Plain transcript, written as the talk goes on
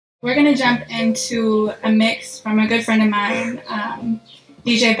We're going to jump into a mix from a good friend of mine,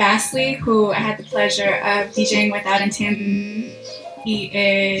 DJ Vasley, who I had the pleasure of DJing with out in Tanzania. He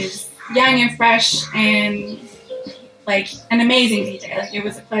is young and fresh and like an amazing DJ. Like, it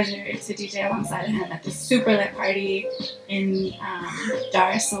was a pleasure to DJ alongside of him at this super lit party in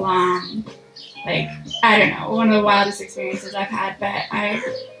Dar es Salaam. Like, I don't know, one of the wildest experiences I've had, but I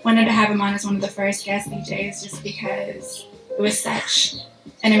wanted to have him on as one of the first guest DJs just because it was such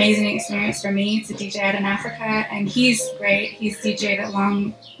an amazing experience for me to DJ out in Africa, and he's great. He's DJed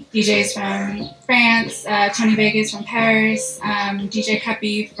along DJs from France, Tony Vegas from Paris, DJ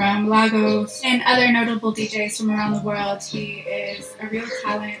Cuppy from Lagos, and other notable DJs from around the world. He is a real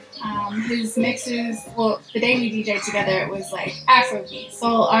talent. His mixes, well, the day we DJed together, it was like Afrobeat,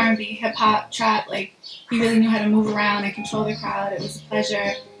 soul, R&B, hip-hop, trap. Like, he really knew how to move around and control the crowd. It was a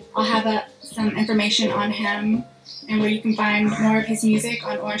pleasure. I'll have up some information on him and where you can find more of his music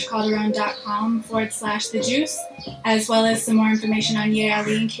on orangecalderon.com/The Juice, as well as some more information on Ye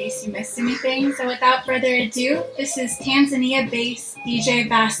Ali in case you missed anything. So without further ado, this is Tanzania-based DJ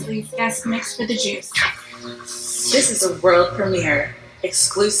Vasley's guest mix for The Juice. This is a world premiere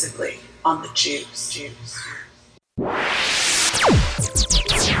exclusively on The Juice.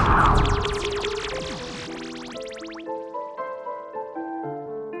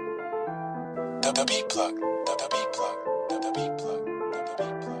 The beat plug.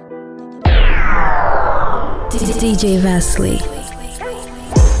 DJ Vasley.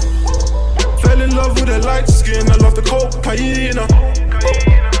 Fell in love with her light skin, I love the cocaine.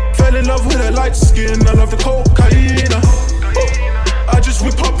 Fell in love with her light skin, I love the cocaine. I just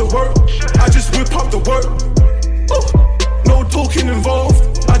whip up the work, no talking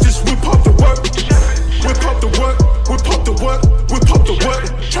involved, I just whip up the work.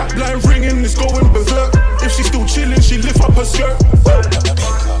 Trap line ringing, it's going berserk. If she's still chilling, she lift up her skirt.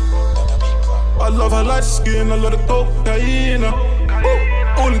 I love her light skin, I love the cocaine.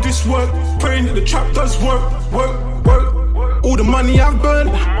 All of this work, praying that the trap does work. All the money I've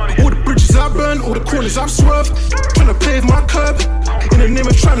burned, all the bridges I've burned, all the corners I've swerved, trying to pave my curb, in the name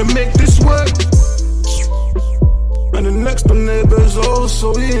of trying to make this work. And the next door neighbor's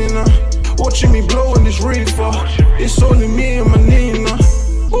also in, watching me blow in this reefer. It's only me and my Nina.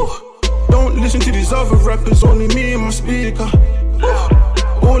 Don't listen to these other rappers, only me and my speaker.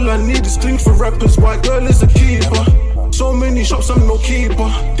 All I need is clean for rappers, white girl is a keeper. So many shots, I'm no keeper.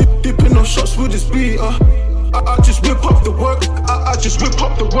 Dipping on shots with this beater. I just whip up the work, I just whip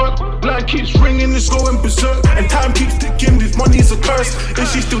up the work. Line keeps ringing, it's going berserk. And time keeps ticking, this money's a curse. And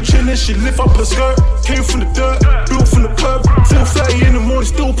she's still chilling, she lift up her skirt. Came from the dirt, built from the curb. 4:30 in the morning,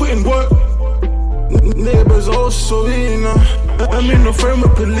 still putting work. Neighbors also in, I'm in no frame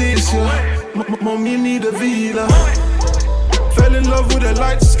with police, yeah. Mommy need a villa. Fell in love with her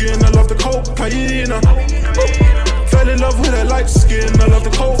light skin, I love the cocaine. Fell in love with her light skin, I love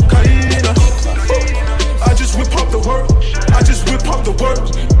the cocaine. I just whip up the work,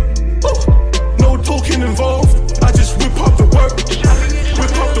 no talking involved, I just whip up the work.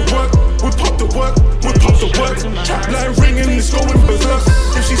 Trap line ringing, it's going berserk.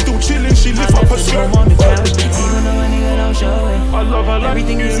 If she's still chilling, she lift up her skirt. On the couch, even though a nigga don't show it. I love her like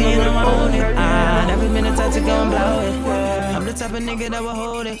everything you see, I'ma own it. I never been the type to go and blow it. I'm the type of nigga that will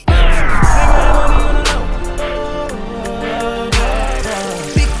hold it.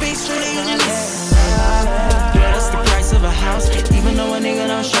 Big face, really on your list. Yeah, that's the price of a house, even though a nigga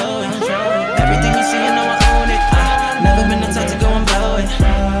don't show it. Everything you see, you know I own it. I never been the type to go and blow it.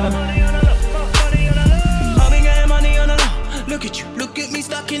 Look at you, look at me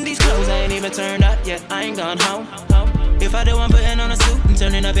stuck in these clothes. I ain't even turned up yet, I ain't gone home. If I do, I'm putting on a suit and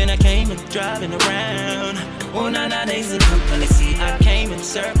turning up in a Cayman, driving around. Oh, 9 days ago, let me see, I came and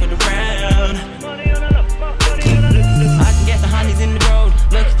circled around. I can get the honeys in the road.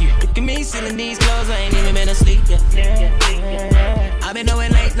 Look at you, look at me selling these clothes. I ain't even been asleep yet. I've been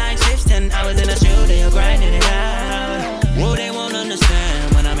doing late night shifts, 10 hours in a show, they are grinding it out. Whoa, they won't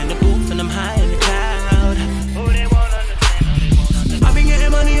understand when I'm in the booth and I'm high in the cloud.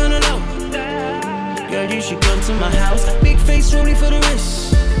 Getting money on the low. Girl, you should come to my house. Big face only for the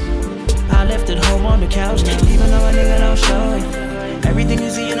wrist. I left it home on the couch, even though a nigga don't show it. Everything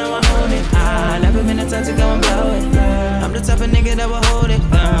you see, you know I own it. I never been the type to go and blow it. I'm the type of nigga that will hold it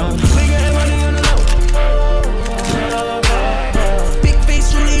down. We getting money on the low. Big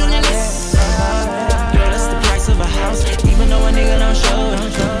face only on the list. Girl, that's the price of a house, even though a nigga don't show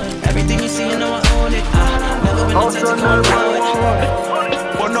it. Everything you see, you know I own it. I never been the type to go and blow it.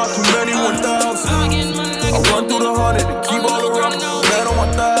 But not too many 1,000. I run through the 100 and keep all around. Man on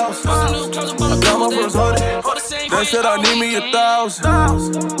 1,000. I got my first 100. That said I need me 1,000.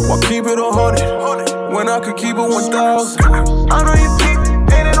 Why keep it 100 when I could keep it 1,000? I know you peep,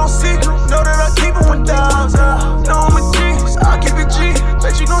 ain't it no secret. Know that I keep it 1,000. Know I'm a G, so I keep it G.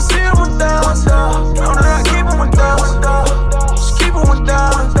 Bet you gon' see it 1,000. Know that I keep it 1,000. Just keep it 1,000.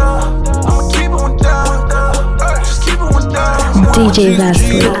 I'ma keep it 1,000. Just keep it 1,000. DJ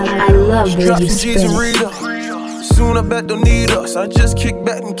Vasley, I love where you spin. Soon I bet they'll need us. I just kick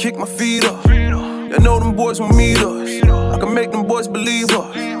back and kick my feet up. I know them boys will meet us. I can make them boys believe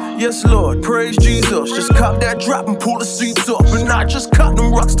us. Yes, Lord, praise Jesus. Just cop that drop and pull the seats up. And I just cop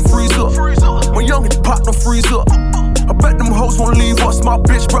them rocks to freeze up. When youngins pop, no freeze up. I bet them hoes won't leave us. My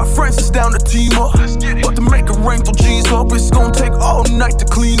bitch brought Francis down to team up. But to make it rain, throw G's up. It's gonna take all night to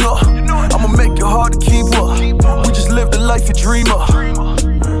clean up. I'ma make it hard to keep up. We just live the life you dream of.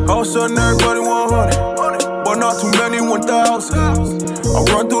 All of a sudden everybody 100, but not too many 1,000. I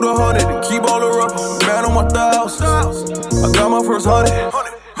run through the 100 and keep all the rubber, man on my 1,000. I got my first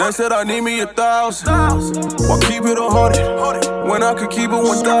 100, they said I need me 1,000. Why keep it 100 when I could keep it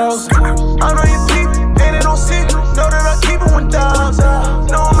 1,000? I know you peep, ain't it no secret. Know that I keep it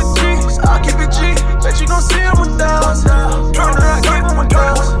 1,000. Know I'm a G, so I keep it G. Bet you gon' see it 1,000. Know that I keep it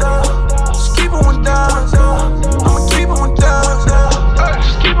 1,000. Just keep it 1,000. I'ma keep it 1,000.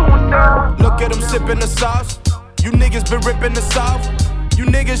 Just keep it 1,000. Look at them sipping the sauce. You niggas been ripping the south. You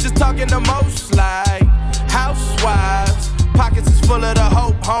niggas just talking the most like housewives. Pockets is full of the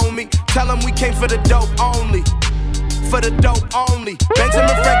hope, homie. Tell them we came for the dope only. For the dope only.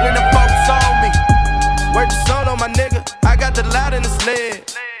 Benjamin Franklin and folks on me. Word the soul on my nigga. I got the loud in the sled.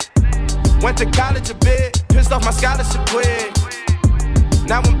 Went to college a bit. Pissed off my scholarship quick.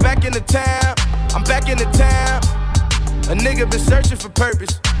 Now I'm back in the town. I'm back in the town. A nigga been searching for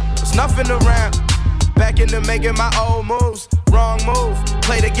purpose. There's nothing around. Back into making my old moves. Wrong move.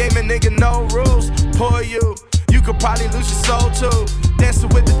 Play the game and nigga no rules. Poor you. You could probably lose your soul too. Dancing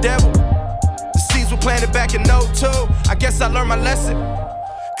with the devil. The seeds were planted back in 02. I guess I learned my lesson.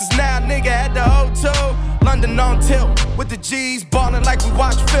 Cause now nigga at the O2. London on tilt. With the G's ballin' like we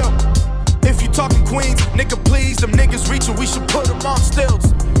watch film. If you talking Queens, nigga please. Them niggas reaching, we should put them on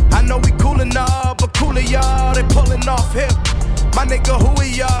stilts. I know we coolin' up, but cooler y'all. They pullin' off hip. My nigga, who are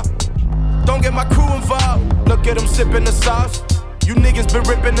y'all? Don't get my crew involved. Look at them sipping the sauce. You niggas been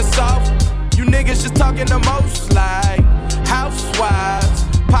ripping the south. You niggas just talking the most like housewives.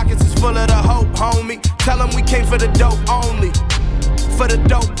 Pockets is full of the hope, homie. Tell them we came for the dope only. For the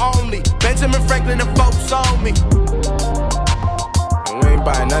dope only. Benjamin Franklin and folks on me. And we ain't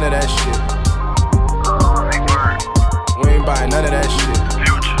buying none of that shit. We ain't buying none of that shit.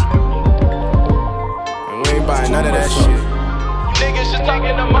 And we ain't buying none of that shit. You niggas just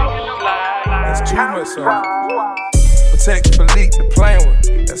talking the most like. That's too much sauce. Protect Philippe, the plain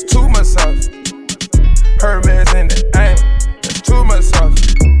one. That's too much sauce. Hermes in the aim. That's too much sauce.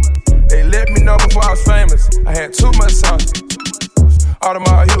 They let me know before I was famous. I had too much sauce.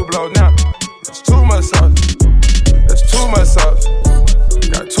 Audemars Hublot now. That's too much sauce. That's too much sauce.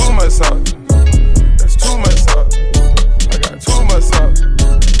 Got too much sauce. That's too much sauce. I got too much sauce.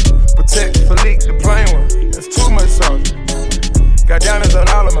 Protect Philippe, the plain one. That's too much sauce. Got diamonds on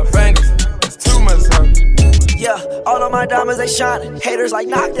all of my fingers. That's too much sauce. Yeah, all of my diamonds, they shining. Haters like,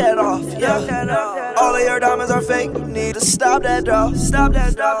 knock that off. Yeah, all of your diamonds are fake. You need to stop that, dog. Stop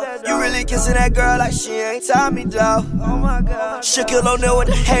that, dog. You really kissing that girl like she ain't Tommy, dog. Oh my God. Shaquille O'Neal with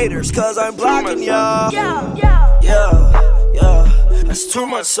the haters, cause I'm blocking y'all. Yeah, that's too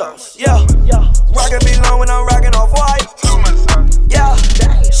much sauce. Yeah, rockin' me long when I'm rockin' off white. Too much sauce. Yeah,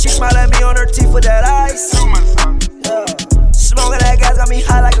 she smile at me on her teeth with that ice. Too much sauce. Yeah, smoking that gas got me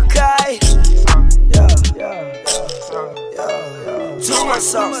high like a kite. Too much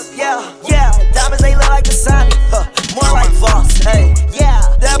sauce, yeah. Diamonds, they look like a Sonic, more like Voss, hey, yeah.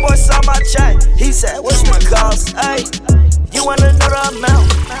 That boy saw my chain, he said, what's the cost, hey? You wanna know the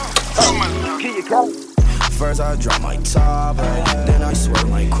amount? Here you go. First I drop my top, ay, then I swear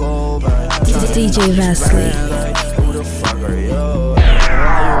my cold, DJ Vasley. Who the fuck are you? Why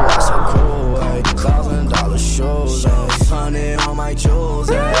you are so cool, ay? $1,000 shows, ay. 100 on my jewels,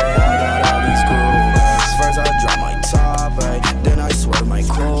 ay. I got all these grooves. First I drop my top, ay, then I swear my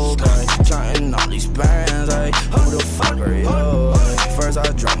cold, ay. Counting all these bands, ay. Who the fuck are you? Ay? First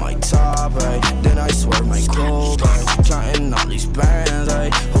I drop my top, ay, then I swear my cold, ay. Counting all these bands,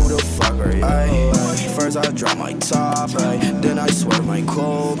 ay. Who the fuck are you? Ay? First I drop my top, ay, then I swear my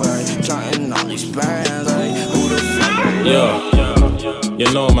cold, ay. Counting all these bands, ay. Who the fuck are you? Yo,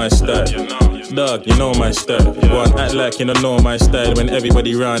 you know my style. Dog, you know my style. Go and act like you don't know my style. When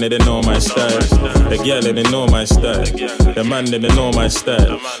everybody round it, they know my style. The girl, they know my style. The man, they know my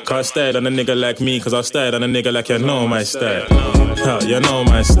style. Can't style on a nigga like me, cause I'll style on a nigga like you know my style. You know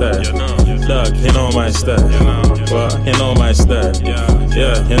my style. Dog, you know my style. What? You know my style.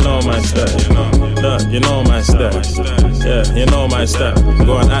 Yeah, you know my style. Dog, you know my style. Yeah, you know my style.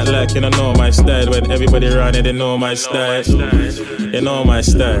 Go and act like you don't know my style. When everybody round it, they know my style. You know my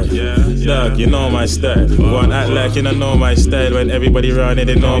style. Dog, you know my style. Go and act like you don't know my style. When everybody round it,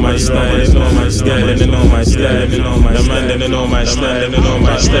 they know my style. They know my style. They know my style. They know my style. They know my style. They know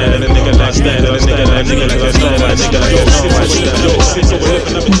my style. And the nigga like style. And the nigga like nigga like style. And the nigga like know my style.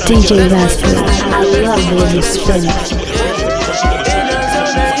 DJ Vasley, I love the way you spin.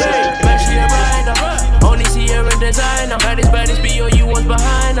 Only see her in designer. Baddest be all you was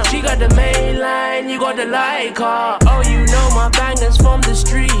behind her. She got the main line, you got the light car. Oh, you know my bangers from the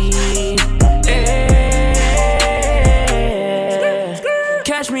street. Yeah.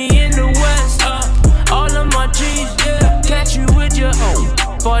 Catch me in the west, all of my G's, yeah. Catch you with your own.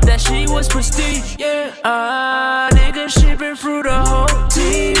 For that she was prestige, yeah. Nigga shipping through the whole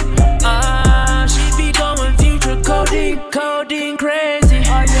team. She be going future codeine crazy.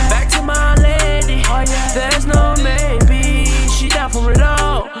 Back to my lady, there's no maybe. She down for it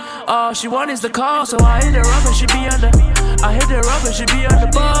all. All she want is the call, so I hit her up and she be on the. I hit her up and she be on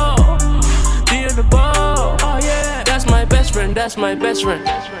the ball. Be on the ball. Oh yeah, that's my best friend. That's my best friend.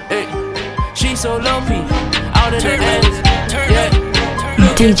 Hey, she so low P, out in the ends. Yeah.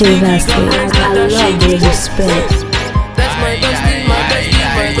 DJ Vasley, I love the way you spin. That's my bestie, my bestie,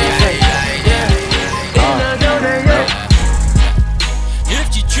 my bestie. Yeah. If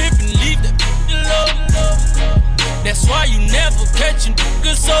you trippin', leave that alone. That's why you never catch a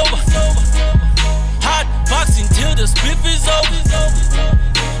nigga sober. Hot boxing till the spliff is over.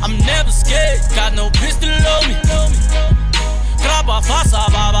 I'm never scared, got no pistol on me. Graba fasa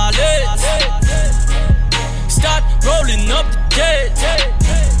babale. Start rolling up the jet.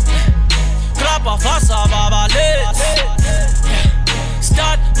 Graba fasa babale.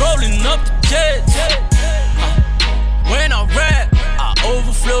 Start rolling up the jet. When I rap, I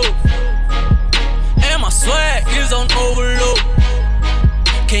overflow. And my swag is on overload.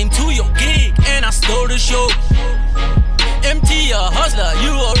 Came to your gig and I stole the show. MT a hustler,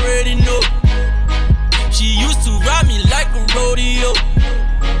 you already know. She used to ride me like a rodeo.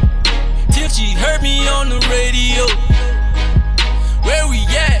 Till she heard me on the radio. Where we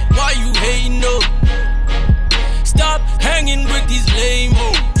at? Why you hating no? Stop hanging with these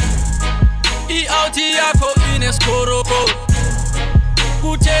lame-o. Iauti-ako ineskoroko.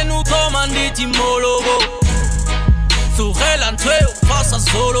 Kutenu komanditi mologo. Thurel Tweo face à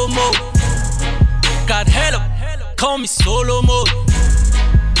Solomo. God help, call me Solomo.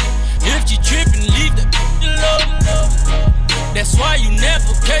 If you trippin', leave that alone. That's why you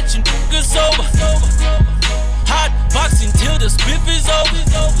never catch a nigga sober. Hot boxing till the spliff is over.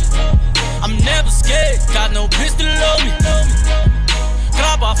 I'm never scared, got no pistol on me.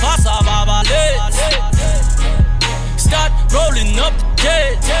 Graba fasa babale. Start rolling up the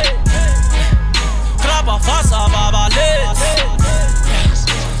jet. Graba fasa babale.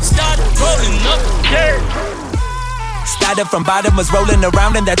 Start rolling up the jet. Started from bottom, was rolling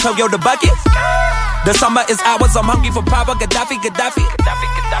around in that Toyota bucket. The summer is ours, I'm hungry for power, Gaddafi.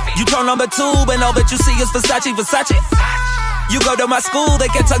 You turn on the tube and all that you see is Versace. You go to my school, they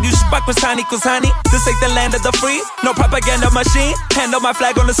can tell you Shabak was honey. This ain't the land of the free, no propaganda machine. Hand on my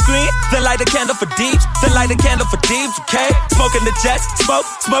flag on the screen, then light a candle for deeps, okay? Smoking the jets,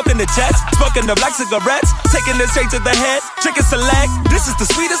 smoking the jets, smoking the black cigarettes, taking it straight to the head, drinking select, this is the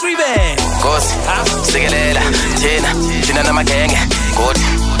sweetest revenge. Gosi, sikelela, Tina na makenge, good,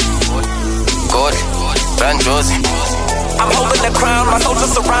 run Josie. I'm holding the crown, my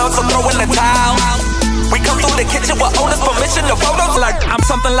soldiers surround, so throw in the towel. We come through the kitchen with owner's permission to photos like I'm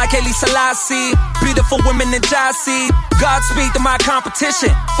something like Haile Selassie. Beautiful women in Jassy. Godspeed to my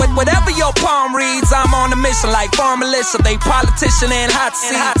competition. With whatever your palm reads, I'm on a mission like farm militia. They politician and hot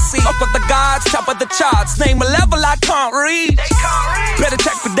seat. Up with the gods, top of the charts. Name a level I can't read. Better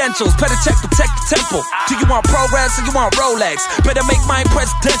check credentials, better check protect the temple. Do you want progress or you want Rolex? Better make mine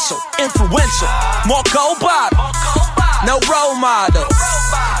presidential, influential. More gold bottle, no role models.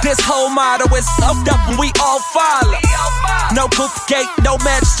 This whole motto is stuffed up and we all follow. No cook gate, no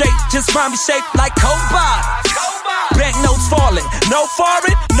magistrate, just mommy shaped like cobalt. Banknotes falling, no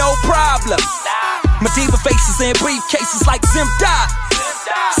foreign, no problem. Medieval faces and briefcases like Zim Dot.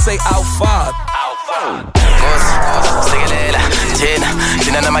 Say our father. Gosi, sikelela,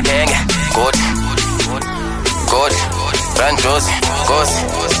 Tina na makenge, good, run Josie. Gosi,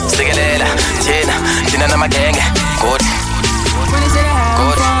 sikelela, my gang. Good. When they say they have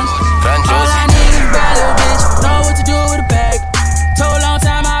Good. funds, Run all juice. I need is a bad little bitch. Know what to do with a bag. Told a long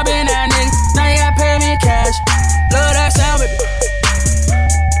time I been that nigga. Now you gotta pay me in cash. Love that sound, baby.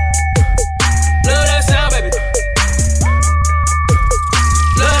 Love that sound, baby.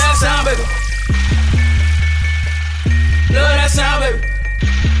 Love that sound, baby. Love that sound, baby.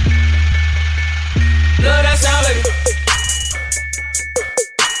 Love that sound, baby.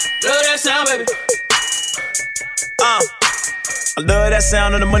 Love that sound, baby. I love that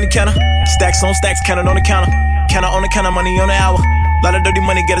sound on the money counter. Stacks on stacks, counting on the counter. Counter on the counter, money on the hour. Lot of dirty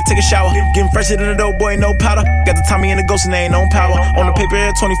money, gotta take a shower. Getting fresher than a dope boy, no powder. Got the Tommy and the ghost and they ain't on power. On the paper,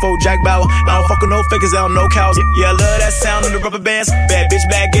 24 Jack Bauer. I don't fuck with no fakers, I don't know cows. Yeah, I love that sound on the rubber bands. Bad bitch,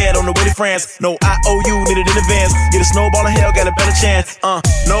 bad get on the way to France. No IOU, need it in advance. Get a snowball in hell, got a better chance.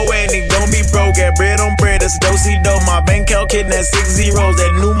 No way, nigga, don't be broke. Got bread on bread, that's a do-si-do. My bank account kitten at 6 zeros.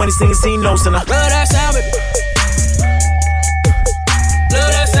 That new money singing, see no sinner. Love that sound, baby. Love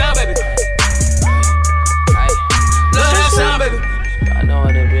that sound, baby. Love that sound, baby. I know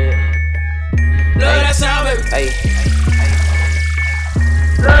what it is. Love that sound, baby. Hey.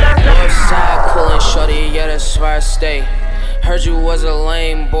 Northside coolin' shorty, yeah, that's where I stay. Heard you was a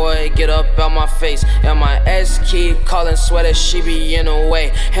lame boy, get up out my face. And my ex keep calling, swear that she be in the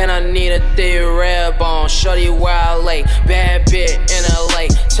way. And I need a thick red bone, shorty where I lay. Bad bit in LA,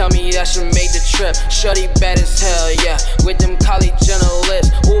 tell me I should make the trip. Shorty bad as hell, yeah, with them college journalists.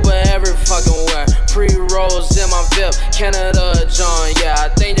 Uber every fucking where, pre-rolls in my VIP. Canada John, yeah, I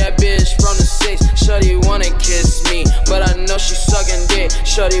think that bitch from the 6. Shorty wanna kiss me, but I know she sucking dick.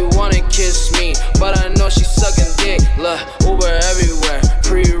 Shorty wanna kiss me, but I know she sucking dick. Look, Uber everywhere,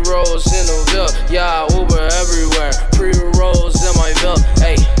 pre-rolls in the Ville. Yeah, Uber everywhere, pre-rolls in my Ville.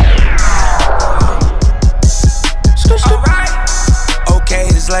 Hey. Alright. Okay,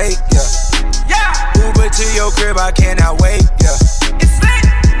 it's late, yeah. Uber to your crib, I cannot wait, yeah. It's lit.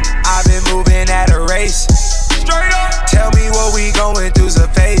 I've been moving at a race. Straight up. Tell me what we going through's a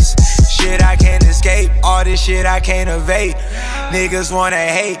pace. Shit I can't escape, all this shit I can't evade. Niggas wanna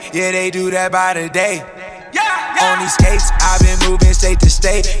hate, yeah, they do that by the day. On these skates, I've been moving state to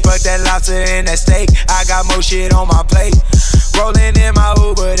state. Fuck that lobster and that steak, I got more shit on my plate. Rolling in my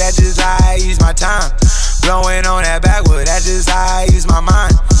Uber, that's just how I use my time. Blowing on that backwood, that's just how I use my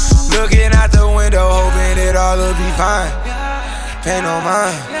mind. Looking out the window, hoping it all will be fine. Pay no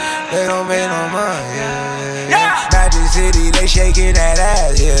mind, they don't pay no mind, yeah. Magic City, they shaking that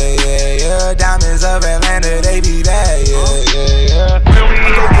ass, yeah. Diamonds of Atlanta, they be bad, yeah.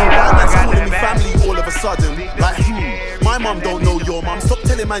 I got calling me family all of a sudden. Like, my mum don't know your mum. Stop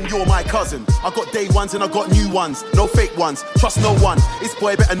telling man you're my cousin. I got day ones and I got new ones. No fake ones, trust no one. It's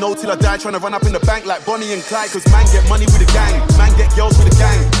boy better know till I die. Trying to run up in the bank like Bonnie and Clyde. Cause man get money with a gang, man get girls with a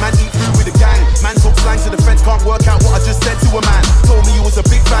gang, man eat food with a gang. Man talk slang to the fence, can't work out what I just said to a man. Told me you was a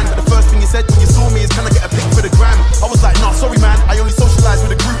big fan, but the first thing you said when you saw me is can I get a pic for the gram? I was like, nah, sorry man, I only socialise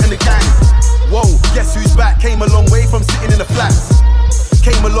with a group and a gang. Whoa, guess who's back? Came a long way from sitting in the flats.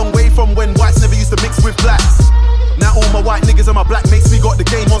 Came a long way from when whites never used to mix with blacks. Now all my white niggas and my black mates, we got the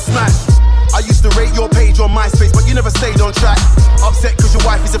game on smash. I used to rate your page on MySpace, but you never stayed on track. Upset cause your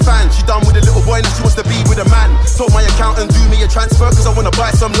wife is a fan. She done with a little boy, now she wants to be with a man. Told my accountant do me a transfer cause I wanna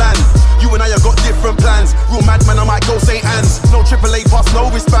buy some land. You and I have got different plans. Real madman, I might go St. Anne's. No AAA pass, no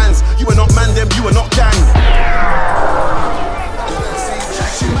wristbands. You are not man, them, you are not gang.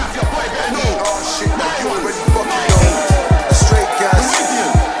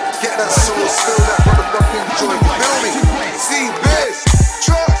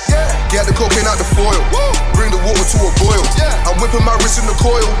 Get the cocaine out the foil. Bring the water to a boil. I'm whipping my wrist in the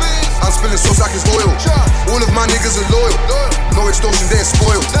coil. I'm spilling sauce like it's oil. All of my niggas are loyal. No extortion, they're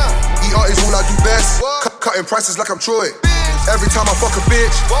spoiled. ER is all I do best. Cutting prices like I'm Troy. Every time I fuck a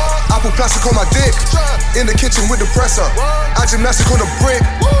bitch, apple plastic on my dick. In the kitchen with the presser. I gymnastic on the brick.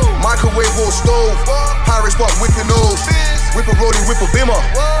 Microwave or stove. Pirates spot whipping nose. Whip a rollie, whip a bimmer.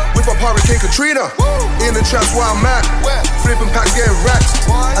 Whip up Hurricane Katrina. In the traps where I'm at. Flipping packs, getting racks.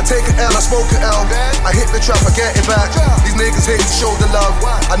 I take an L, I smoke an L. I hit the trap, I get it back. These niggas hate to show the love.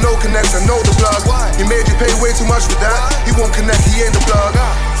 I know connects, I know the plug. He made you pay way too much for that. He won't connect, he ain't the plug.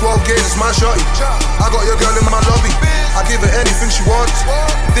 12 gauge is my shotty. I got your girl in my lobby. I give her anything she wants.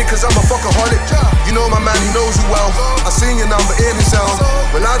 Think cause I'm a fuckaholic. You know my man, he knows you well. I seen your number in his cell.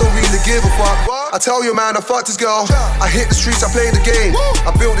 Well, I don't really give a fuck. I tell you, man, I fucked this girl. I hit the streets, I played the game.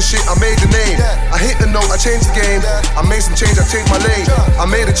 I built the shit, I made the name. I hit the note, I changed the game. I made some change, I changed my lane. I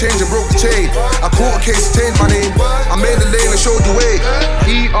made a change and broke the chain. I caught a case, changed my name. I made the lane and showed the way.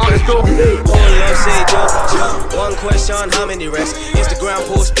 Let's go. One question, how many racks? Instagram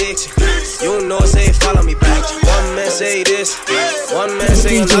post picture. You know, say follow me back. One man say this, one man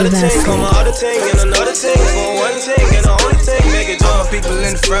say another thing. Come on, other thing and another thing. For one thing and the only thing, make it jump. People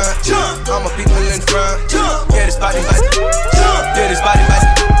in the front, I'm a people in the front. Yeah, this body bite. Yeah, this body bite.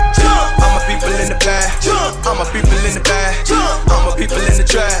 I'm a people in the back. I'm a people in the back. I'm a people in the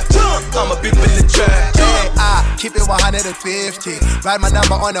trap. I'm a people in the trap. Hey, I keep it 150. Write my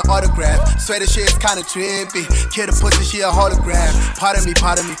number on the autograph. Swear the shit's kinda trippy. Kill the pussy, she a hologram. Pardon me,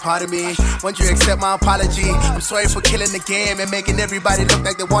 pardon me, pardon me. Won't you accept my apology? I'm sorry for killing the game and making everybody look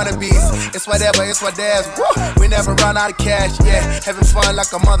like they wannabes. It's whatever, it's what there's. We never run out of cash, yeah. Having fun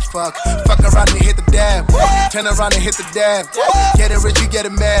like a motherfucker. Fuck around and hit the dab. Turn around and hit the dab. Get it rich, you get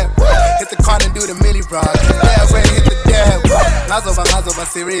it mad. Hit the car and do the milli rock. Yeah, ready, hit the dab. Mazova,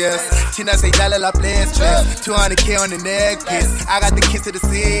 serious. Tina say, dale la place. 200K on the necklace. I got the kiss to the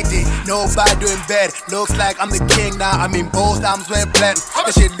CD. Nobody doing bad. Looks like I'm the king now. I mean, both arms went platinum.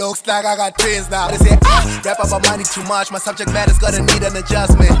 That shit looks like I got twins now. They say, rap about money too much. My subject matter's gonna need an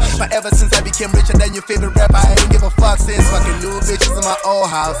adjustment. But ever since I became richer than your favorite rapper, I ain't give a fuck since. Fucking new bitches in my old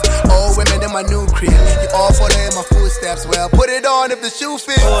house. Old women in my new crib. You all follow in my footsteps. Well, put it on if the shoe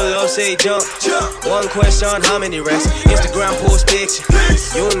fits. Hold up, say jump. One question, how many racks? Instagram post picture.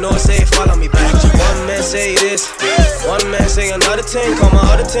 You know, say follow me back. One man say this, one man say another thing. Come on,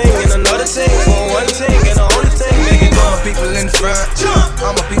 other thing and another thing. For one thing and the only thing, make it jump. People in the front,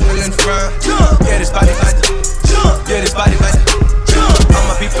 I'm a people in the front. Yeah, this body bite. Yeah, this body bite. I'm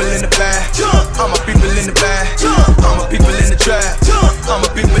a people in the back. I'm a people in the back. I'm a people in the trap. I'm a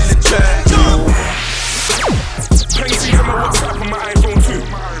people in the trap. Plenty things on my WhatsApp and my iPhone too.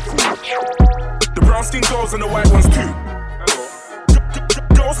 The brown skin girls and the white ones too.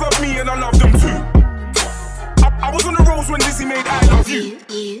 Girls love me and I love them too. I was on the roads when Lizzie made I Love You.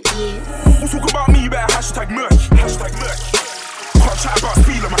 We'll talk about me, better hashtag merch. Can't chat about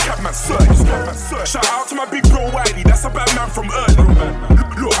speed like my cabman search. Shout out to my big bro Wiley, that's a bad man from early.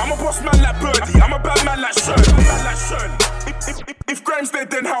 Look, I'm a boss man like Birdie, I'm a bad man like Shirley. If Graham's dead,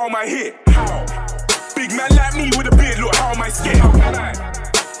 then how am I here? Big man like me with a beard, look, how am I scared?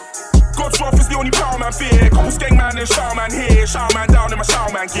 God's wrath is the only power man fear. Couple skeng man and shower man here. Shower man down in my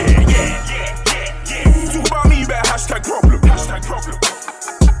shower man gear. Yeah. Talk about me, better hashtag problem.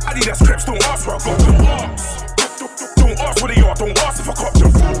 Adidas crepes, don't ask where I got them. Don't ask where they are, don't ask if I got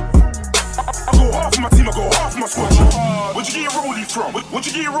them. I go half my team, I go half my squad. Where'd you get your rollie from? Where'd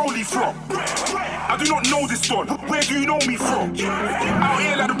you get your rollie from? I do not know this one. Where do you know me from? Out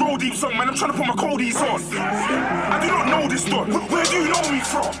here like the road deep song, man, I'm trying to put my coldies on. I do not know this one. Where do you know me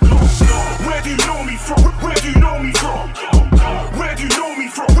from? Where do you know me from? Where do you know me from? Where do you know me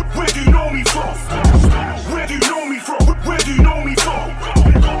from? Where do you know me from? Where do you know me from? Where do you know me from?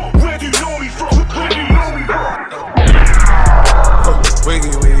 Where do you know me from? Where do you know me from?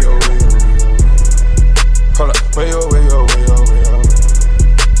 Wiggy, wiggy, oh, wiggy. Hold up, way oh, way oh, way oh, way oh.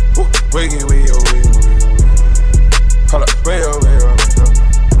 Wiggy, wiggy, oh, wiggy, hold up, way oh, way oh, way oh.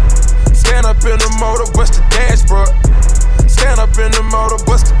 Stand up in the motor, bust the dashboard. Stand up in the motor,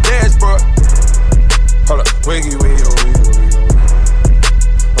 bust the dashboard. Hold up, wiggy, wiggy, oh, wiggy,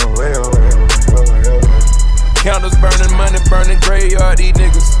 oh, way oh, way oh, way oh. Candles burning, money burning, graveyard, these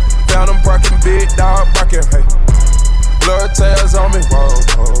niggas. Found them parking, big dog barking, hey. Blood tails on me, whoa,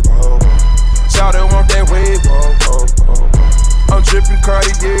 whoa, whoa. Shawty want that wave, whoa, whoa, whoa. I'm dripping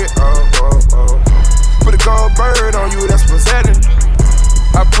Cartier, oh, whoa, whoa. Put a gold bird on you, that's presenting.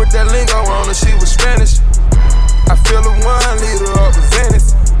 I put that lingo on her, she was Spanish. I feel the 1 liter of the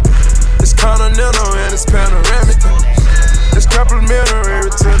Venice. It's continental and it's panoramic. It's complimentary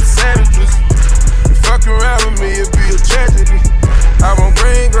to the sandwiches. You fuck around with me, it'd be a tragedy. I want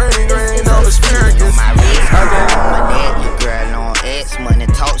green, no asparagus. On my wrist, on my neck, your girl on X. Money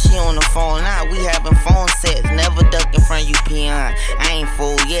talk, she on the phone now. We having phone sex, never ducking from you, peon. I ain't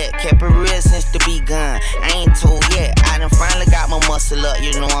full yet, kept it real since the begun. I ain't told yet, I done finally got my muscle up.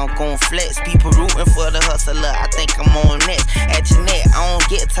 You know I'm gon' flex, people rooting for the hustler. I think I'm on next, at your neck, I don't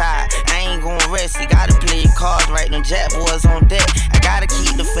get tired. I ain't gon' rest, you gotta play your cards right, them jack boys on deck. I Gotta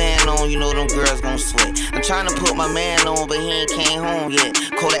keep the fan on, you know them girls gon' sweat. I'm tryna put my man on, but he ain't came home yet.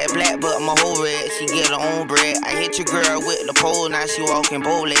 Kodak black, but my whole red, she get her own bread. I hit your girl with the pole, now she walking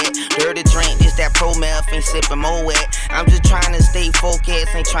bowleg. Dirty drink, this that pro meth, ain't sippin' more wet. I'm just tryna stay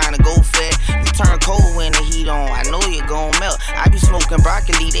focused, ain't tryna go fat. You turn cold when the heat on, I know you gon' melt. I be smoking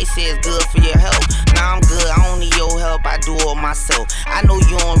broccoli, they say it's good for your health. Nah, I'm good, I don't need your help, I do it myself. I know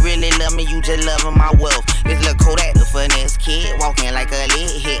you don't really love me, you just loving my wealth. This little Kodak, the funniest kid, walking like a lid,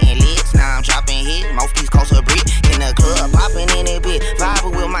 hitting lids. Now I'm dropping hits, mouthpiece cost a brick. In the club, popping in it bit,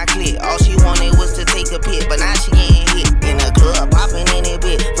 vibing with my clique. All she wanted was to take a pic, but now she getting hit. In the club, popping in it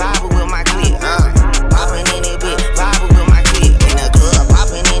bit, vibing with my clique. Popping in it bit, vibing with my clique. In the club,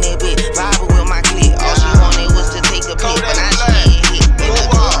 popping in it bit, vibing with my clique. All she wanted was to take a pic, but now she getting hit. In the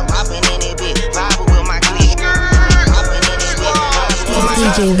club, popping in it bit, vibing with my clique. Popping in it bit, vibing with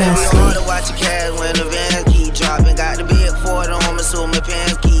my clique. DJ Vasley. To watch your cash when the van keep dropping. Got the big Ford on me, so my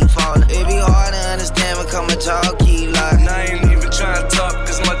pants keep falling. It be hard to understand when come my jaw keep locking. I ain't even trying to talk,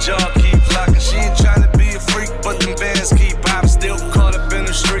 cause my jaw keep locking. She ain't trying to be a freak, but them bands keep popping. Still caught up in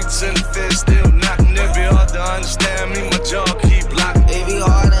the streets and the fence still knocking. It be hard to understand me, my jaw keep locking. It be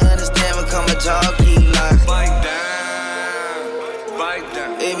hard to understand when come my jaw keep locking. Bite down, bite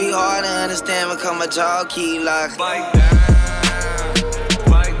down. It be hard to understand when come my jaw keep locking. Bite down,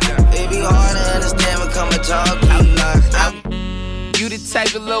 bite down. It be hard to understand when come my jaw keep locking. You the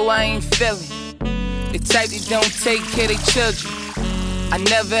type of low I ain't feeling. The type that don't take care of their children. I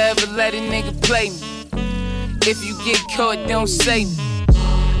never ever let a nigga play me. If you get caught, don't say me.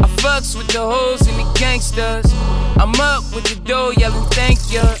 I fucks with the hoes and the gangsters. I'm up with the dough yelling thank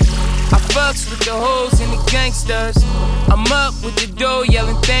ya. I fucks with the hoes and the gangsters. I'm up with the dough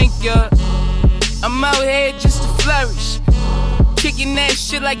yelling thank ya. I'm out here just to flourish. Kicking that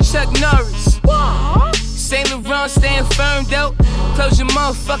shit like Chuck Norris. Saint Laurent staying firm though. Close your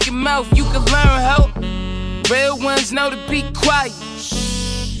motherfucking mouth, you can learn how. Real ones know to be quiet.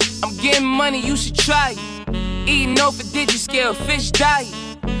 I'm getting money, you should try it. Eating off a digit scale, fish diet.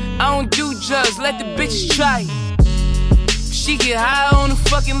 I don't do drugs, let the bitches try it. She get high on the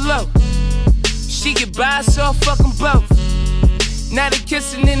fucking low. She get by, so I fuck them both. Now they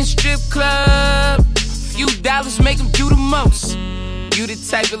kissing in the strip club. Few dollars make them do the most. You the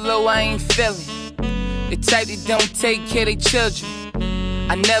type of low I ain't feeling. The type that don't take care of their children.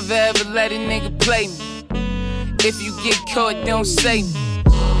 I never ever let a nigga play me. If you get caught, don't say me.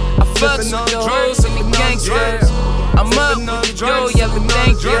 I fucks with the hoes and the gangsters. I'm up with the dough, yelling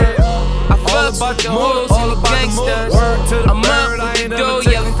thank you. I fucks with the hoes and the gangsters. I'm up with the dough,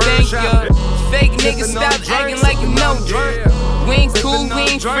 yelling thank you. Fake niggas stop acting like you know me. We ain't cool, we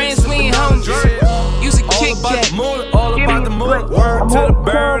ain't friends, we ain't homies. Use a Kit Kat. All about the moolah. Word to the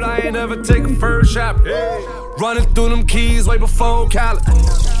bird, I ain't ever take a first shot. Running through them keys way before Cali.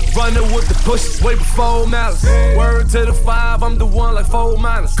 Running with the pushes way before Malice. Word to the 5, I'm the one like 4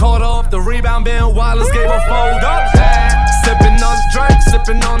 minus. Caught off the rebound, Ben Wallace gave her $4. Sipping on the drink,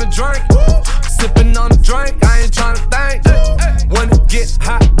 sipping on the drink. Sipping on the drink, I ain't tryna think. When it get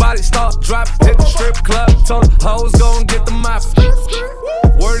hot, body start dropping. Hit the strip club, told the hoes go and get the mop.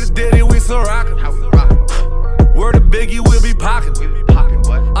 Word to Diddy, we still rockin'. Word to Biggie, we'll be pockin'.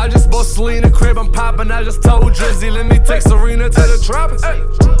 I just bought Selena crib, I'm poppin'. I just told Drizzy, let me take Serena to the tropics.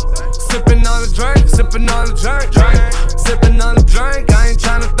 Sippin' on the drink, sippin' on the drink. Sippin' on the drink, I ain't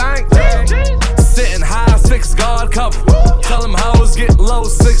tryna think. Sitting high, 6 guard cover. Tell them hoes get low,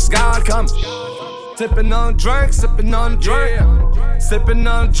 6 guard coming. Sippin' on the drink, sippin' on the drink. Sippin'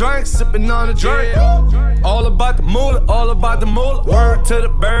 on the drink, sippin' on the drink. All about the moolah, all about the moolah. Word to the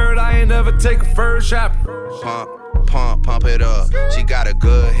bird, I ain't ever take a first shot. Pump it up. She got a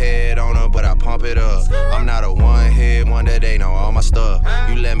good head on her, but I pump it up. I'm not a one-hit wonder, they know all my stuff.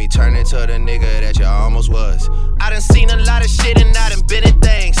 You let me turn into the nigga that you almost was. I done seen a lot of shit and I done been in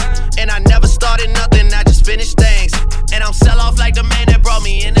things. And I never started nothing, I just finished things. And I'm sell off like the man that brought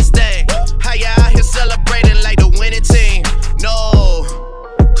me in this thing. How ya out here celebrating like the winning team? No,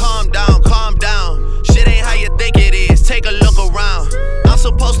 calm down, calm down. Shit ain't how you think it is, take a look around. I'm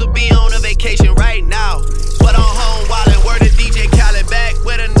supposed to be on a vacation right now, but I'm home wildin', word to DJ Khaled, back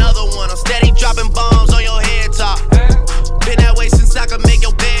with another one. I'm steady dropping bombs on your head top. Been that way since I could make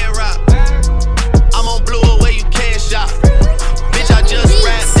your bed rock. I'm on blue away, you can't shop. Bitch, I just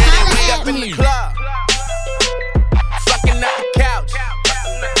rapped and we up in the club. Fucking up the couch.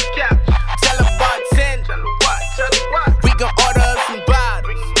 Tell a bartender we gon' order us some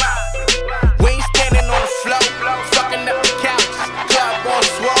bottles. We ain't standing on the floor. Fucking up the couch. Club on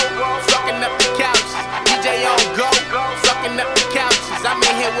swole. Fucking up the couch. DJ on go. Fucking up the couches. I'm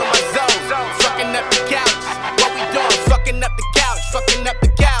in here with my zone. Fucking up the couch. What we doing? Fucking up the couch.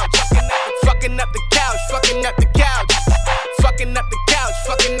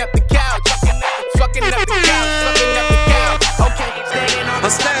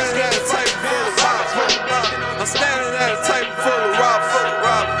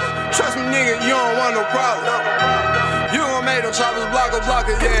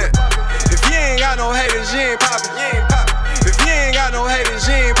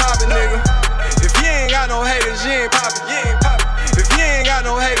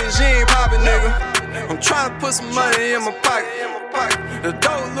 put some money in my pocket. The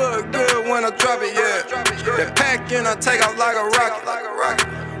dope look good when I drop it, yeah. That pack in, I take off like a rocket.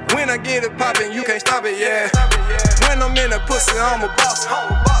 When I get it poppin', you can't stop it, yeah. When I'm in the pussy, I'm a boss.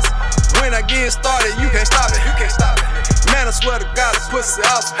 When I get started, you can't stop it. Man, I swear to God, the pussy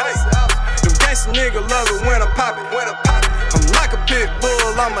awesome. Them gangsta niggas love it when I pop it. I'm like a pit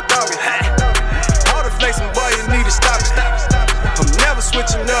bull, I'm a doggy. All the flexing, boy, you need to stop it. I'm never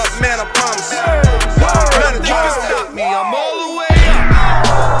switching up, man, I promise. Man, you can stop me, I'm all the way up.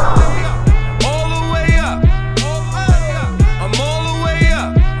 All the way up. I'm all the way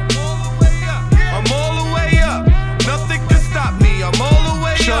up. I'm all the way up. Nothing can stop me, I'm all the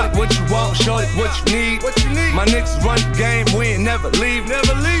way up. Shorty, what you want, shorty, what you need. My niggas run the game, we ain't never leave.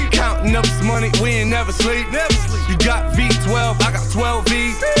 Counting up this money, we ain't never sleep. You got V12, I got 12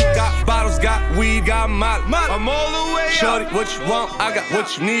 V's. Got bottles, got weed, got molly. I'm all the way up. Shorty, what you want, I got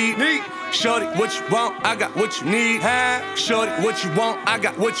what you need. Shorty, what you want, I got what you need. Shorty, what you want, I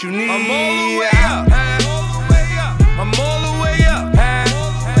got what you need. I'm all the way up. I'm all the way up.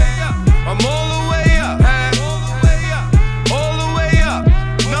 I'm all the way up. All the way up.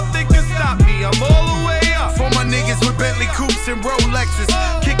 Nothing can stop me, I'm all the way up. For my niggas with Bentley coupes and Rolexes.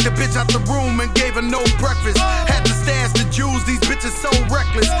 Kicked the bitch out the room and gave her no breakfast. Had to stash the jewels, these bitches so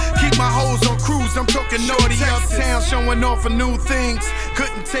reckless. Keep my hoes on cruise, I'm talking naughty uptown, showing off for new things.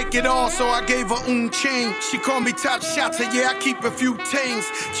 Couldn't take it all, so I gave her chain. She called me top shotter, yeah, I keep a few tings.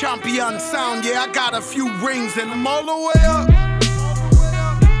 Champion sound, yeah, I got a few rings. And I'm all the way up,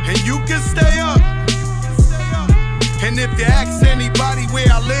 and you can stay up. And if you ask anybody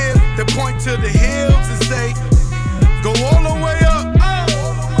where I live, they point to the hills and say, go all the way up.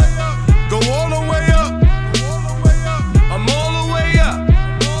 Go all the way up. I'm all the way up.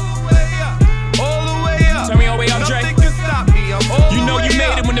 All the way up. Turn me all the way up, Drake. Nothing can stop me, I'm all You know the way you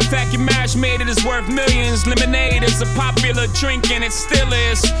made up. it when the fact your marriage made it is worth millions. Lemonade is a popular drink and it still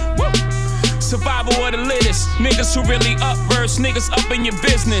is. Woo. Survival of the littest. Niggas who really up verse, niggas up in your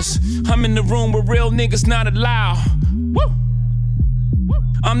business. I'm in the room with real niggas not allowed. Woo.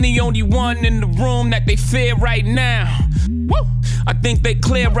 I'm the only one in the room that they fear right now. Woo. I think they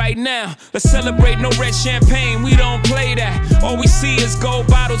clear right now. Let's celebrate, no red champagne, we don't play that. All we see is gold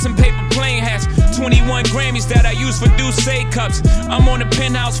bottles and paper plane hats. 21 Grammys that I use for Douce cups. I'm on the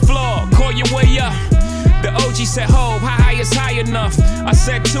penthouse floor, call your way up. The OG said, ho, how high is high enough? I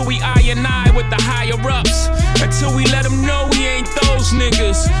said, till we I with the higher ups. Until we let them know we ain't those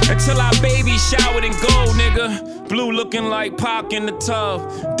niggas. Until our baby showered in gold, nigga. Blue looking like Pac in the tub.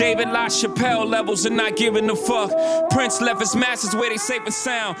 David LaChapelle levels and not giving a fuck. Prince left his masters where they safe and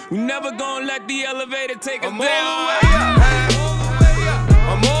sound. We never gonna let the elevator take us down. I'm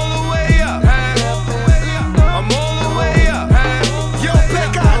all the way up. I'm all the way up. Yo,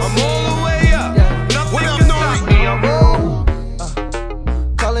 Black Eyes. I'm all the way up. Nothing can stop me. I'm all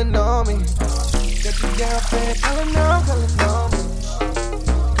calling on me. Got your girlfriend calling on me.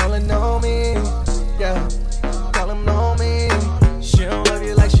 Calling on me. Yeah, calling on me. She don't love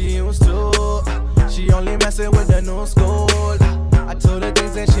you like she used to. She only messing with the new school. I told her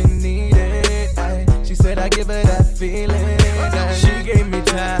things that she needed. She said I give her that feeling. She gave me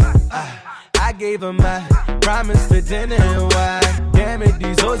time. I gave her my promise to dinner and wine. Damn it,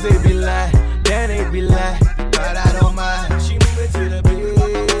 these hoes they be lying. Damn they be lying, but I don't mind. She moving to the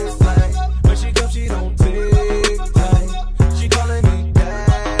baseline. When she comes, she don't take time. She calling me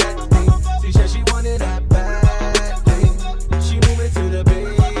daddy. She said she wanted that badly. She moving to the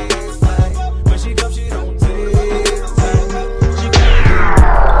baseline. When she comes, she don't take time.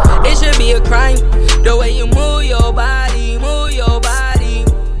 It should be a crime, the way you move your body, move your body.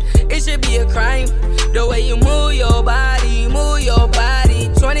 It should be a crime, the way you move your body, move your body.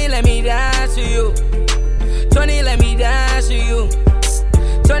 20, let me dance to you. 20, let me dance to you.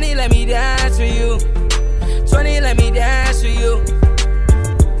 20, let me dance to you. 20, let me dance to you.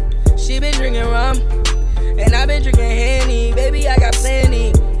 She been drinking rum, and I been drinking Henny. Baby, I got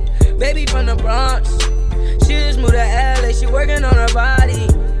plenty. Baby from the Bronx, she just moved to LA. She working on her body.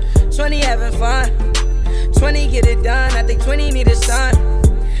 20 having fun. 20 get it done. I think 20 need a son.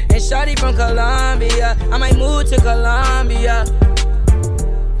 And shawty from Colombia, I might move to Colombia.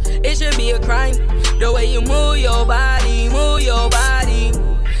 It should be a crime, the way you move your body, move your body.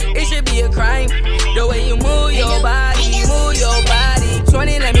 It should be a crime, the way you move your body, move your body.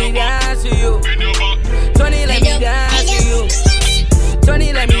 20, let me dance to you. 20, let me dance to you.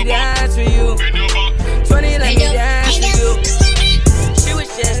 20, let me dance to you. 20, let me dance to you. She was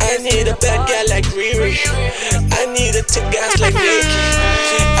just I need a bad girl like Riri. I need a thick ass like Nikki.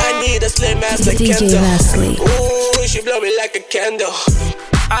 I need a slim ass like DJ Kendall. Vasley. Ooh, she blow me like a candle.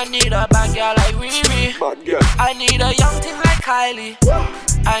 I need a bad girl like Riri. I need a young thing like Kylie.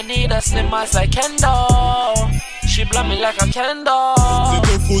 I need a slim ass like Kendall. She blow me like a candle. Take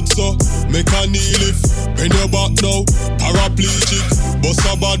your foot so, make a knee lift. Bend your back now, paraplegic. Bust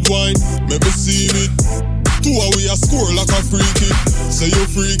a bad wine, make me see it. Two away a score like a free kick. Say you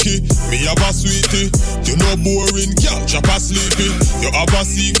freaky, me have a sweetie. You no boring, can't chop a sleepy. You have a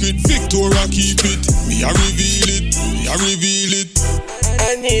secret, Victoria keep it. Me a reveal it, me a reveal it.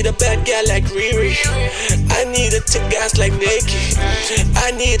 I need a bad girl like Riri. I need a thick ass like Nikki.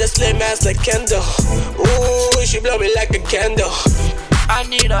 I need a slim ass like Kendall. Ooh, she blow me like a candle. I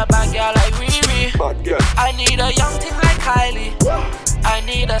need a bad girl like Riri. I need a young thing like Kylie. I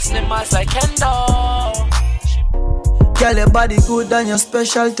need a slim ass like Kendall. Girl, your body good and you're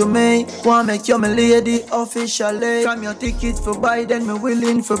special to me. Wanna make you my lady officially. Come your ticket for buy, then me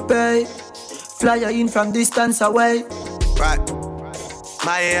willing for pay. Fly you in from distance away. Right.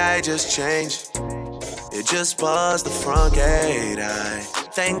 My AI just changed. It just buzzed the front gate. I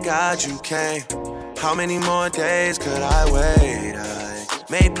thank God you came. How many more days could I wait? I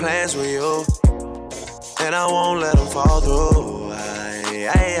made plans with you, and I won't let them fall through.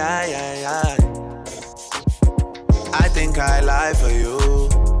 I think I lie for you.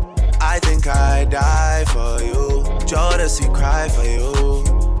 I think I die for you. Jodeci cry for you.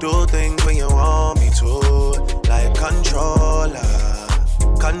 Do things when you want me to, like controller.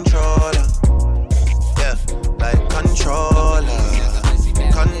 Controller, yeah, like controller,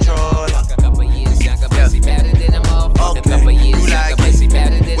 controller, yeah. Okay, you like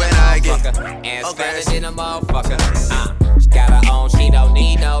it when I get okay. Than a motherfucker. She got her own, she don't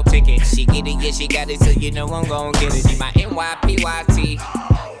need no ticket. She get it, yeah, she got it, so you know I'm gon' get it. She my NYPYT.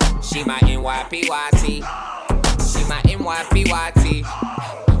 She my NYPYT. She my NYPYT.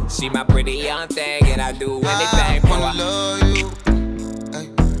 She my pretty young thing, and I do anything for her. I love you.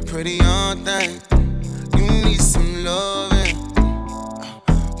 Pretty young thing, you need some loving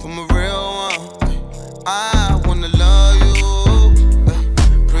from a real one. I wanna love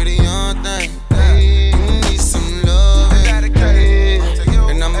you, pretty young thing. You need some loving,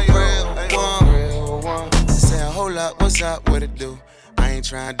 and I'm a real one. Say, hold up, what's up, what it do? I ain't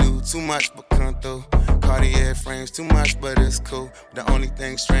tryna do too much, but come through. Cartier frames too much, but it's cool. The only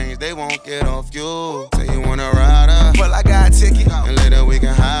thing strange, they won't get off you. Say you wanna ride up, well I got a ticket, and later we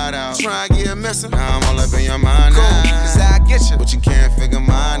can hide out. Try and get missing, now I'm all up in your mind now. Cause I get you, but you can't figure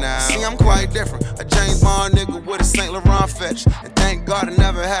mine out. See, I'm quite different, a James Bond nigga with a St. Laurent fetch. And thank God I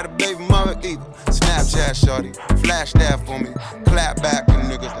never had a baby mother either. Snapchat shorty, flash that for me. Clap back for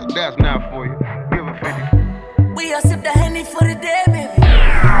niggas like that's not for you. Give a 50. We all sip the Henny for the day, baby.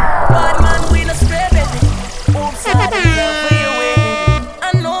 Bad man, we no spray, baby. Oops, I didn't love for you, baby. I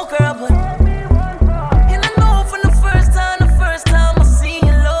know, girl, but and I know from the first time I seen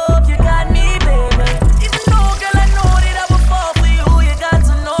your love, you got me, baby. Even though, girl, I know that I would fall for you, you got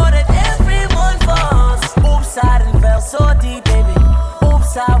to know that everyone falls. Oops, I done fell so deep, baby.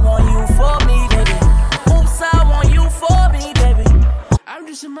 Oops, I want you for me, baby. Oops, I want you for me, baby. I'm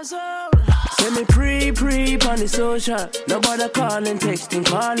just in my zone. Send me pre on the social. Nobody calling, texting,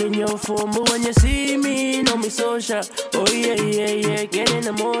 calling your phone. But when you see me, know me social. Oh yeah, get in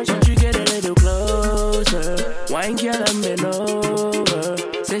the motion. Won't you get a little closer? Wine girl and bend over.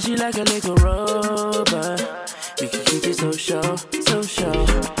 Say she like a little rubber. We can keep it so sure.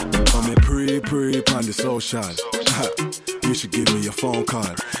 I'm a pre on the social. You should give me a phone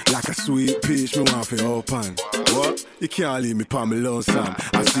call. Like a sweet peach, me want to open. What? You can't leave me pa me lonesome.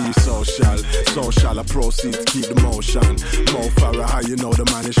 I see you social, I proceed to keep the motion. Mo Farah, how you know the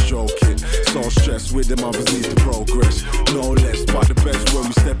man is stroking. So stressed with them others need to progress. No less, but the best when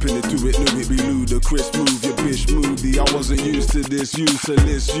we step into it, knew it be ludicrous. Move your bitch moody, I wasn't used to this.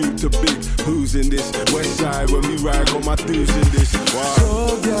 Useless, you to big, who's in this? West side, when we ride, got my dues in this. Wow.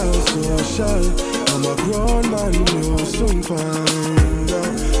 So girl, so shy, I'm a grown man, you'll soon find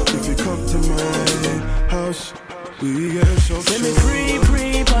out. If you come to my house, we get so send me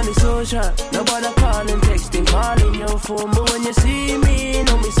pre on the social. Nobody calling, texting, calling your phone. But when you see me,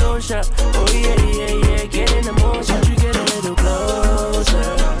 know me social. Oh yeah, get in the motion. Won't you get a little closer?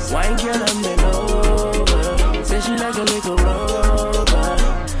 Wine girl and bend over. Say she like a little rubber.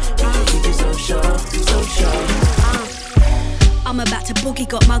 You can keep it so sure. I'm about to boogie,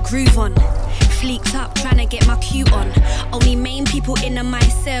 got my groove on. Fleeked up, trying to get my cue on. Only main people in my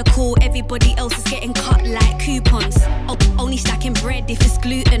circle. Everybody else is getting cut like coupons. Only stacking bread if it's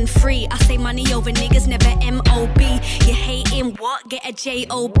gluten free. I say money over niggas, never M.O.B. You hating what? Get a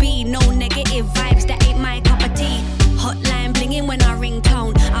J.O.B. No negative vibes, that ain't my cup of tea. Hotline blinging when I ring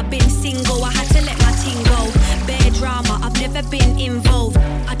tone. I've been single, I had to let my ting go. Bare drama, I've never been involved.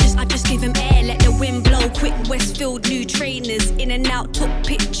 out, took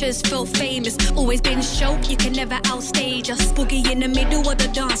pictures, felt famous. Always been show, you can never outstage us. Boogie in the middle of the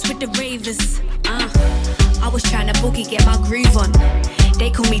dance with the ravers. I was trying to boogie, get my groove on. They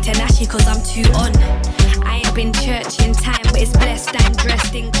call me Tanashi cause I'm too on. I ain't been church in time, but it's blessed. I'm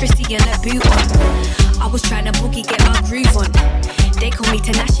dressed in Christian a boot on. I was trying to boogie, get my groove on. They call me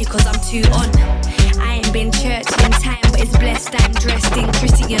Tanashi cause I'm too on. I ain't been church in time, but it's blessed. I'm dressed in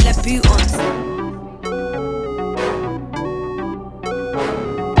Christian a boot on.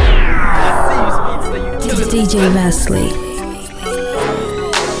 DJ Vasley.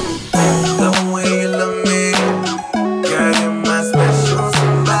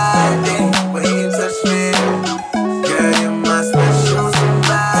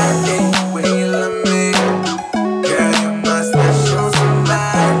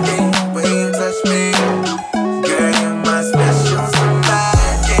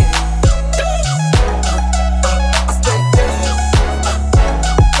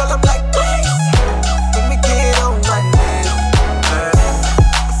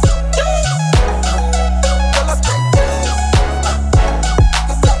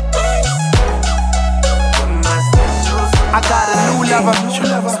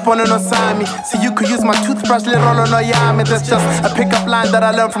 So you could use my toothbrush, little on yami. That's just a pickup line that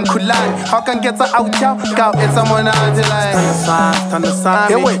I learned from Kulani. How can get to out ya? Go, it's someone on the line. Stand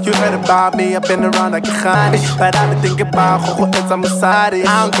aside, hey, wait, you heard about me, I've been around like a khani. But I've been thinking about who it's a Masadi.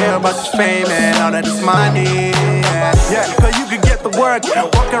 I don't care about your fame and all of this money. Yeah, cause you could get the work.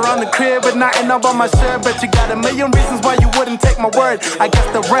 Walk around the crib with nothing up on my shirt. But you got a million reasons why you wouldn't take my word. I guess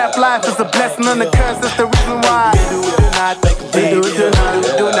the rap life is a blessing and a curse, that's the reason why.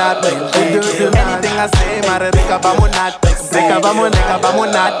 Do not make anything I say, mara de cabamo not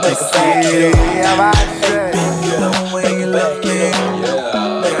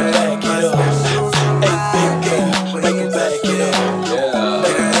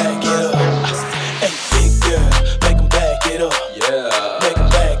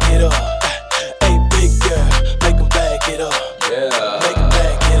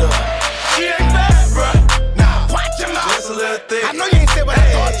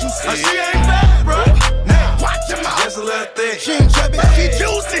She ain't chubby, she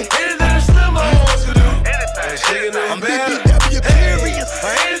juicy. Anything the slim hoes can do. Anything. She can do it better.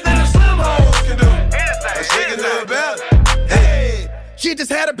 Anything the slim hoes can do. Anything. She can do it better. Hey. She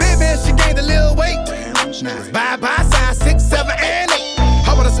just had a baby and she gained a little weight. Now bye size 6, 7, and 8.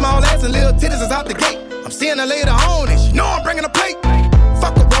 How about a small ass and little titties is out the gate. I'm seeing her later on and she know I'm bringing a plate.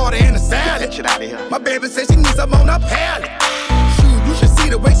 Fuck the water and the salad. Get out of here. My baby says she needs some on her palate. Shoot, you should see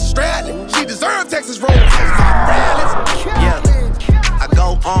the way she's straddling. She deserves Texas Roadhouse rallies. Yeah, I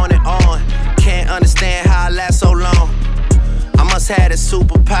go on and on. Can't understand how I last so long. I must have the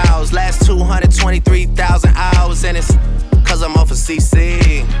superpowers. Last 223,000 hours. And it's cause I'm off of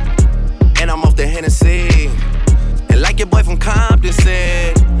CC. And I'm off the Hennessy. And like your boy from Compton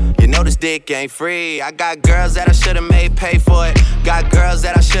said, you know this dick ain't free. I got girls that I should've made pay for it. Got girls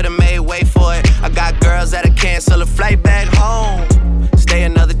that I should've made wait for it. I got girls that'll cancel a flight back home. Stay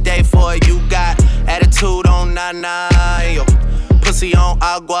another day for it. You got attitude on nana, and yo pussy on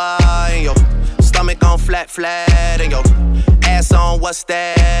agua, and yo stomach on flat, and yo ass on what's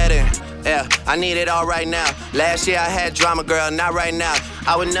that, and yeah, I need it all right now. Last year I had drama, girl, not right now.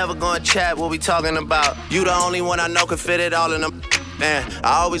 I would never go and chat what we talking about. You the only one I know can fit it all in them. Man,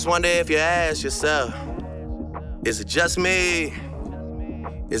 I always wonder if you ask yourself, is it just me?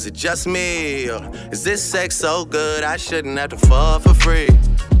 Is it just me? Or is this sex so good I shouldn't have to fall for free?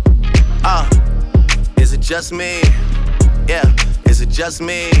 Is it just me? Yeah, is it just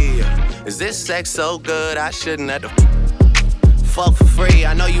me? Is this sex so good I shouldn't have to fuck for free?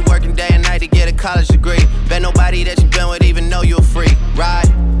 I know you working day and night to get a college degree. Bet nobody that you been with even know you're free, right?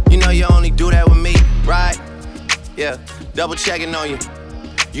 You know you only do that with me, right? Yeah, double checking on you.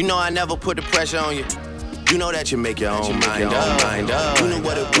 You know I never put the pressure on you. You know that you make your own mind up. You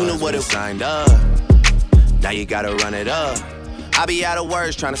know what it signed up. Now you gotta run it up. I be out of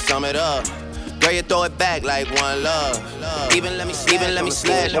words trying to sum it up. Girl, you throw it back like one love. Even let me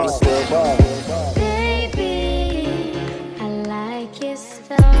slash. Baby, I like it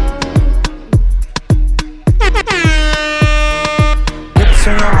so. Hips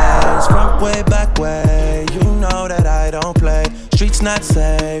on your ass, front way, back way. You know that I don't play. Streets not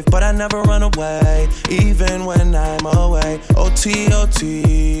safe, but I never run away, even when I'm away. OT,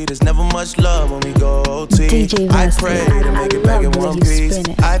 there's never much love when we go OT. I pray to make it back in one piece.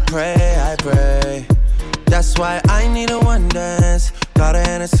 I pray. That's why I need a one dance. Got a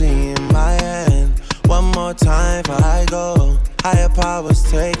Hennessy in my hand. One more time before I go. Higher powers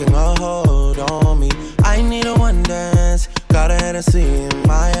taking a hold on me. I need a one dance. Got a Hennessy in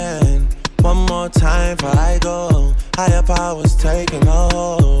my hand. One more time before I go. Higher powers taking a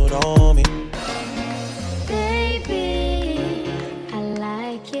hold on me. Baby, I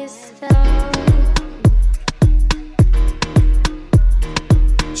like it so.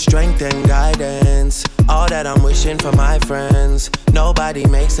 Strength and guidance, all that I'm wishing for my friends. Nobody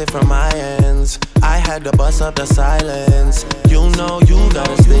makes it from my ends. I had to bust up the silence. You know you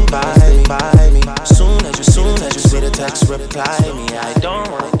gotta stick by me. Soon as you see the text, reply me. I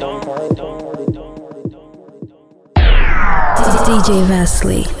don't. DJ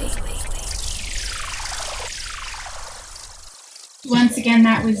Vasley. Once again,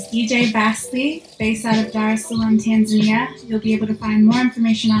 that was DJ Vasley, based out of Dar es Salaam, Tanzania. You'll be able to find more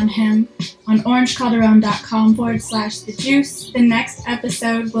information on him on orangecalderon.com/The Juice. The next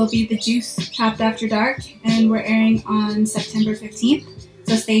episode will be The Juice Chopped After Dark, and we're airing on September 15th.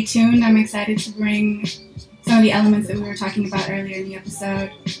 So stay tuned. I'm excited to bring some of the elements that we were talking about earlier in the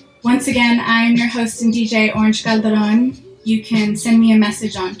episode. Once again, I'm your host and DJ, Orange Calderon. You can send me a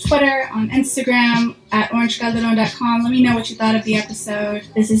message on Twitter, on Instagram, at orangecalderon.com. Let me know what you thought of the episode.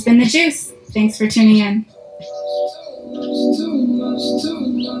 This has been The Juice. Thanks for tuning in.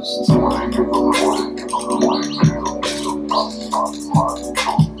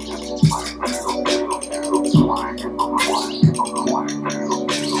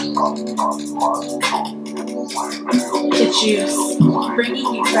 The Juice, bringing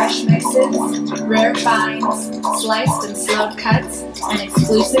you fresh mixes, rare finds, sliced and slowed cuts, and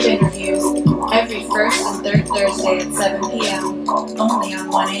exclusive interviews every first and third Thursday at 7 p.m. only on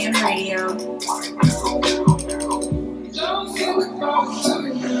 1 a.m. radio. Don't think about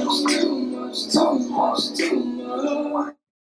too much.